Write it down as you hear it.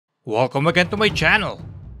Welcome again to my channel,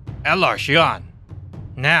 LR Shion.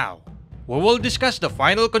 Now, we will discuss the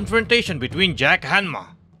final confrontation between Jack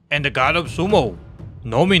Hanma and the god of sumo,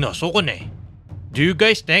 Nomi no Sukune. Do you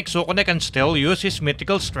guys think Sukune can still use his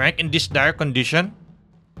mythical strength in this dire condition?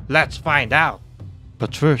 Let's find out.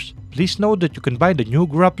 But first, please note that you can buy the new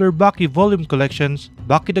Grappler Baki Volume Collections,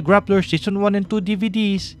 Baki the Grappler Season 1 and 2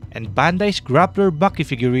 DVDs, and Bandai's Grappler Baki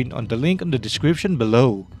figurine on the link in the description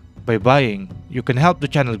below. By buying, you can help the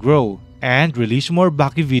channel grow and release more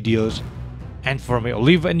Baki videos. And for my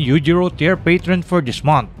Oliva and Yujiro tier patron for this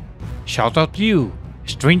month, shout out to you,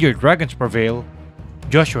 Stranger Dragons Prevail,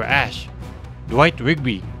 Joshua Ash, Dwight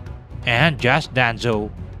Rigby, and Jazz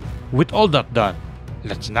Danzo. With all that done,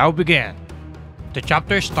 let's now begin. The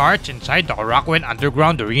chapter starts inside the Korakuen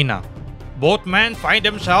Underground Arena. Both men find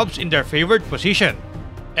themselves in their favored position,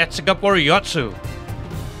 Etsugapori Yotsu.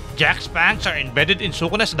 Jack's fangs are embedded in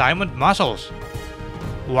Sukune's diamond muscles,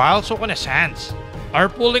 while Sukune's hands are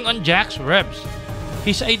pulling on Jack's ribs,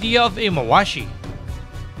 his idea of a mawashi.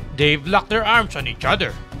 They've locked their arms on each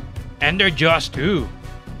other, and their jaws too.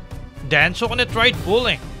 Then Sukune tried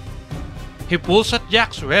pulling. He pulls at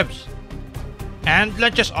Jack's ribs, and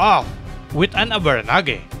lunges off with an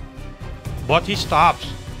abaranage. But he stops.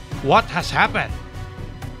 What has happened?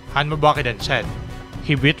 Hanma then said.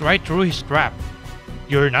 He bit right through his trap.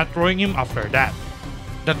 You're not throwing him after that.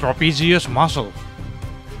 The trapezius muscle.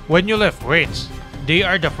 When you lift weights, they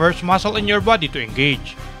are the first muscle in your body to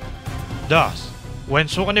engage. Thus, when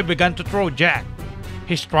Sukune began to throw Jack,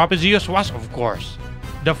 his trapezius was, of course,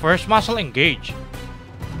 the first muscle engaged.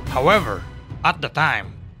 However, at the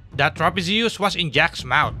time, that trapezius was in Jack's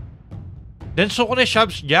mouth. Then Sukune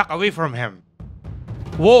shoves Jack away from him.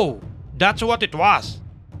 Whoa, that's what it was.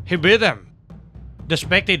 He bit him. The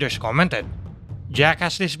spectators commented. Jack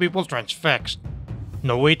has these people transfixed.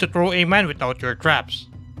 No way to throw a man without your traps.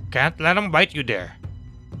 Can't let him bite you there.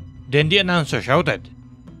 Then the announcer shouted,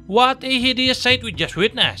 What a hideous sight we just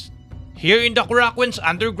witnessed! Here in the Korakuen's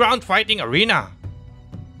underground fighting arena.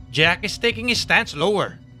 Jack is taking his stance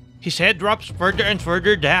lower. His head drops further and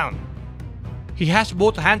further down. He has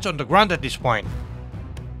both hands on the ground at this point.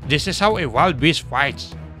 This is how a wild beast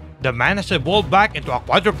fights. The man has evolved back into a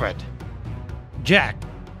quadruped. Jack,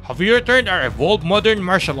 have you returned our evolved modern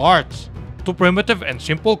martial arts to primitive and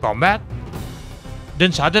simple combat?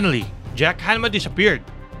 Then suddenly, Jack Hanma disappeared.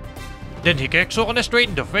 Then he kicked Sukune straight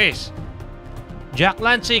in the face. Jack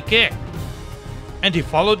lands a kick, and he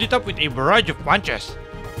followed it up with a barrage of punches,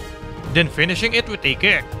 then finishing it with a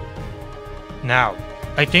kick. Now,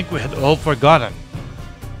 I think we had all forgotten,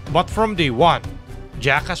 but from day one,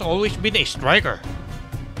 Jack has always been a striker.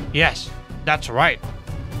 Yes, that's right,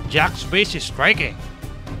 Jack's base is striking.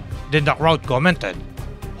 Then the crowd commented,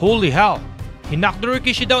 Holy hell, he knocked the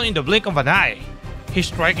Rikishi down in the blink of an eye. His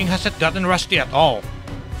striking hasn't gotten rusty at all.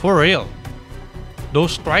 For real.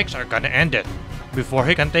 Those strikes are gonna end it before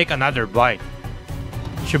he can take another bite.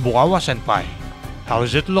 Shibukawa senpai, how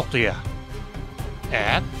does it look to ya?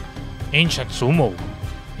 At Ancient Sumo.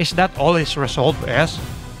 Is that all his resolve is?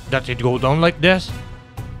 That he'd go down like this?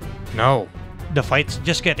 No, the fight's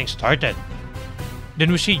just getting started. Then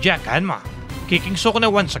we see Jack Hanma kicking Sukune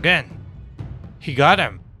once again. He got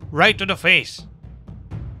him right to the face.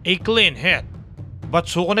 A clean hit, but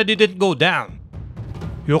Sukune didn't go down.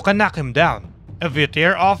 You can knock him down if you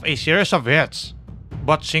tear off a series of hits,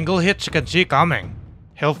 but single hits you can see coming.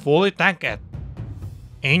 He'll fully tank it.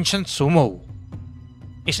 Ancient Sumo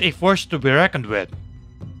is a force to be reckoned with.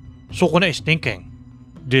 Sukune is thinking,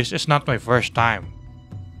 this is not my first time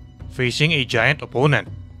facing a giant opponent.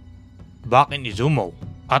 Back in Izumo,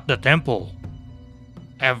 at the temple,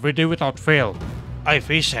 every day without fail, I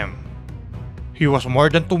face him. He was more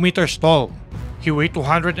than 2 meters tall. He weighed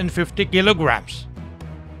 250 kilograms.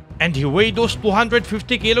 And he weighed those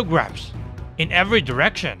 250 kilograms in every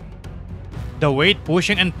direction. The weight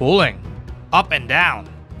pushing and pulling, up and down,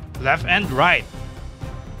 left and right,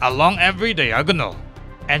 along every diagonal,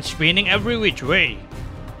 and spinning every which way.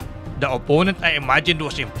 The opponent I imagined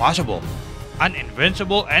was impossible, an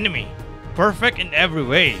invincible enemy, perfect in every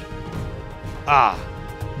way.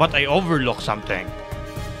 But I overlooked something.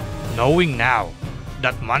 Knowing now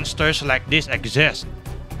that monsters like this exist,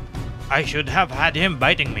 I should have had him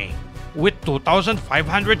biting me with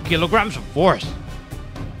 2,500 kilograms of force.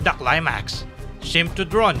 The climax seemed to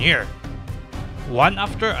draw near, one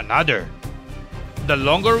after another. The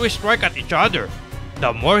longer we strike at each other,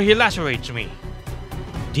 the more he lacerates me.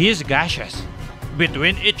 These gashes,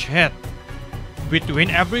 between each hit, between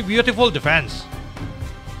every beautiful defense,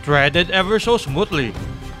 threaded ever so smoothly,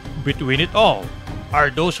 between it all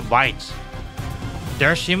are those bites.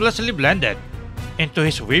 They're seamlessly blended into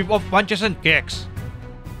his wave of punches and kicks.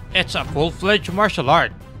 It's a full-fledged martial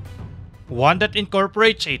art, one that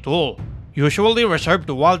incorporates a tool usually reserved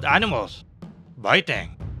to wild animals,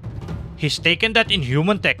 biting. He's taken that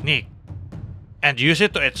inhuman technique and used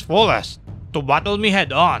it to its fullest to battle me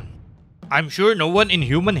head-on. I'm sure no one in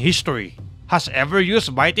human history has ever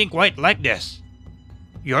used biting quite like this.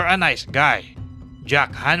 You're a nice guy,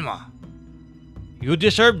 Jack Hanma. You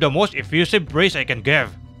deserve the most effusive praise I can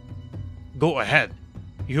give. Go ahead.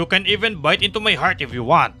 You can even bite into my heart if you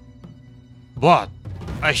want. But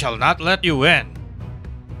I shall not let you win.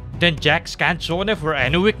 Then Jack scanned Sukune for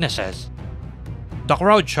any weaknesses. The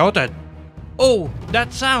crowd shouted, "Oh,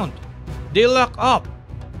 that sound! They lock up!"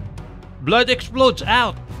 Blood explodes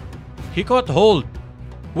out. He caught hold.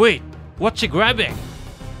 Wait, what's he grabbing?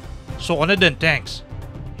 Sukune then thanks.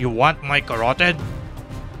 You want my carotid?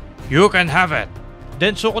 You can have it.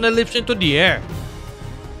 Then Sukune leaps into the air,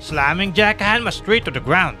 slamming Jack Hanma straight to the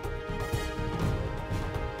ground.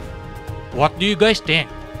 What do you guys think?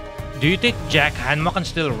 Do you think Jack Hanma can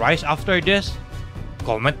still rise after this?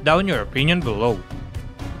 Comment down your opinion below.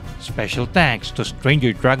 Special thanks to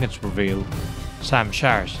Stranger Dragons Prevail, Sam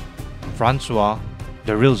Shars, Francois,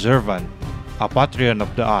 The Real Zervan, a Patreon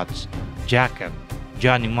of the Odds, Jacket,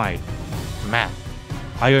 Johnny Mike, Matt,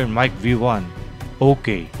 Iron Mike V1,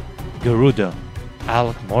 OK, Garuda,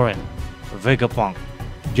 Alec Morin, Vegapunk,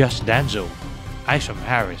 Just Danzo, Isom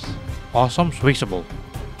Harris, Awesome Swixable,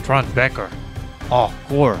 Trent Becker,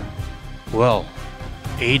 Core, Well,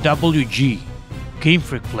 AWG, Game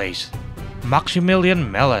Freak Place,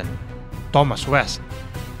 Maximilian Mellon, Thomas West,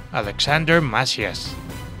 Alexander Macias,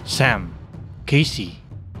 Sam, Casey,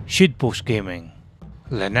 Shitpost Gaming,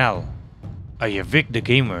 Lenel, Ayavik the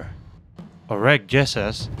Gamer, Oreg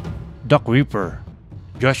Jesus, Duck Reaper,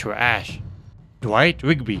 Joshua Ash, Dwight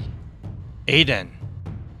Rigby, Aiden,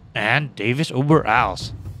 and Davis Uber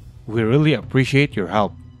Als. We really appreciate your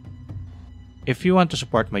help. If you want to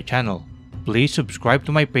support my channel, please subscribe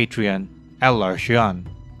to my Patreon, LR Shion.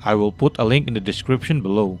 I will put a link in the description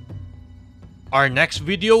below. Our next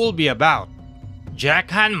video will be about Jack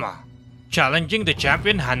Hanma challenging the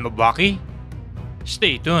champion Hanma Baki.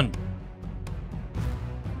 Stay tuned.